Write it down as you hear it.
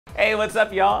Hey, what's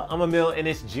up, y'all? I'm Emile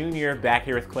Ennis Jr. back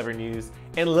here with Clevver News.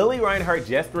 And Lili Reinhart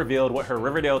just revealed what her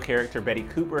Riverdale character Betty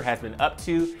Cooper has been up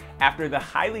to after the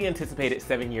highly anticipated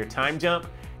 7-year time jump.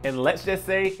 And let's just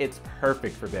say it's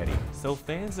perfect for Betty. So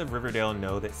fans of Riverdale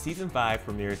know that season 5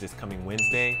 premieres this coming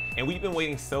Wednesday, and we've been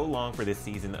waiting so long for this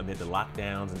season amid the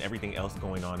lockdowns and everything else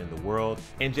going on in the world.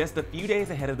 And just a few days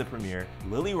ahead of the premiere,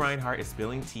 Lili Reinhart is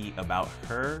spilling tea about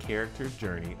her character's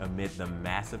journey amid the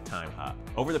massive time hop.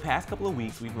 Over the past couple of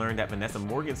weeks, we've learned that Vanessa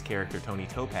Morgan's character, Tony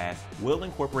Topaz, will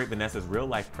incorporate Vanessa's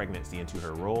real-life pregnancy into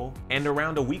her role. And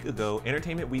around a week ago,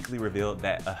 Entertainment Weekly revealed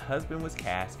that a husband was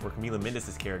cast for Camila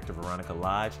Mendes' character, Veronica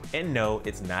Lodge. And no,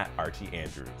 it's not Archie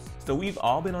Andrews. So we've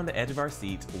all been on the edge of our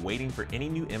seats waiting for any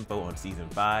new info on season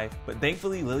 5, but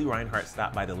thankfully Lili Reinhart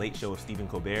stopped by the Late Show of Stephen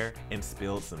Colbert and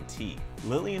spilled some tea.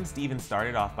 Lili and Stephen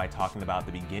started off by talking about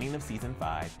the beginning of season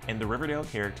 5 and the Riverdale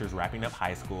characters wrapping up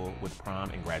high school with prom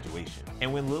and graduation.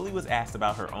 And when Lili was asked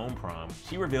about her own prom,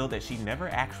 she revealed that she never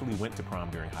actually went to prom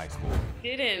during high school.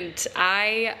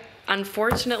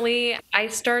 Unfortunately, I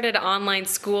started online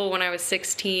school when I was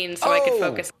 16, so I could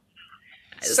focus.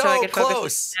 So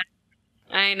close.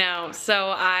 I know.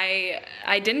 So I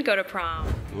didn't go to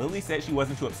prom. Lili said she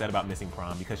wasn't too upset about missing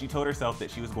prom because she told herself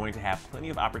that she was going to have plenty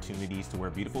of opportunities to wear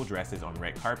beautiful dresses on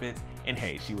red carpets, and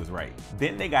hey, she was right.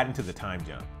 Then they got into the time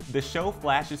jump. The show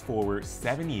flashes forward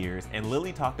 7 years, and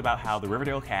Lili talked about how the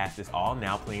Riverdale cast is all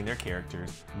now playing their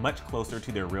characters much closer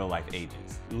to their real life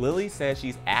ages. Lili says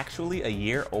she's actually a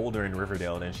year older in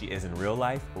Riverdale than she is in real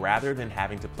life, rather than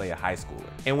having to play a high schooler.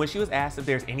 And when she was asked if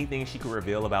there's anything she could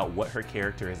reveal about what her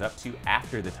character is up to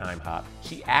after the time hop,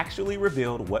 she actually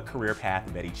revealed what career path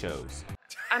Betty chose.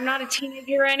 I'm not a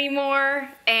teenager anymore,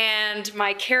 and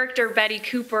my character Betty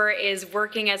Cooper is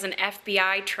working as an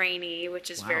FBI trainee,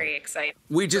 which is very exciting.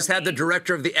 We just had the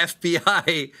director of the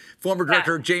FBI, former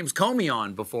director James Comey,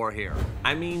 on before here.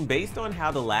 I mean, based on how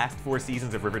the last 4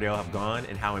 seasons of Riverdale have gone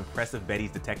and how impressive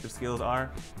Betty's detective skills are,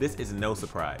 this is no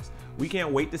surprise. We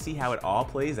can't wait to see how it all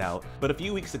plays out, but a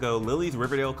few weeks ago, Lili's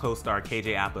Riverdale co-star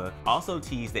KJ Apa also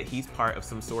teased that he's part of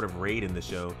some sort of raid in the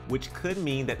show, which could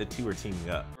mean that the two are teaming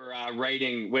up.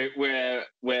 Raiding, we're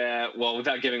well,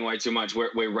 without giving away too much,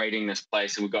 we're raiding this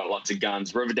place and we've got lots of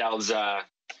guns. Riverdale's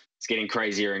it's getting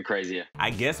crazier and crazier.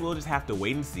 I guess we'll just have to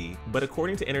wait and see, but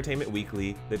according to Entertainment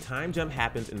Weekly, the time jump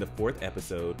happens in the 4th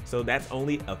episode, so that's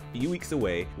only a few weeks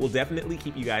away. We'll definitely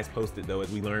keep you guys posted though as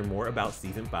we learn more about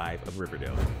season 5 of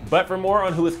Riverdale. But for more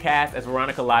on who is cast as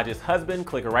Veronica Lodge's husband,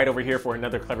 click right over here for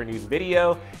another Clevver News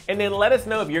video, and then let us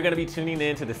know if you're gonna be tuning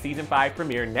in to the season 5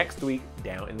 premiere next week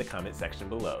down in the comment section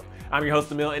below. I'm your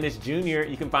host, Emile Ennis Jr.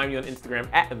 You can find me on Instagram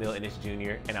at Emile Ennis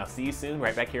Jr. And I'll see you soon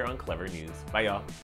right back here on Clevver News. Bye, y'all.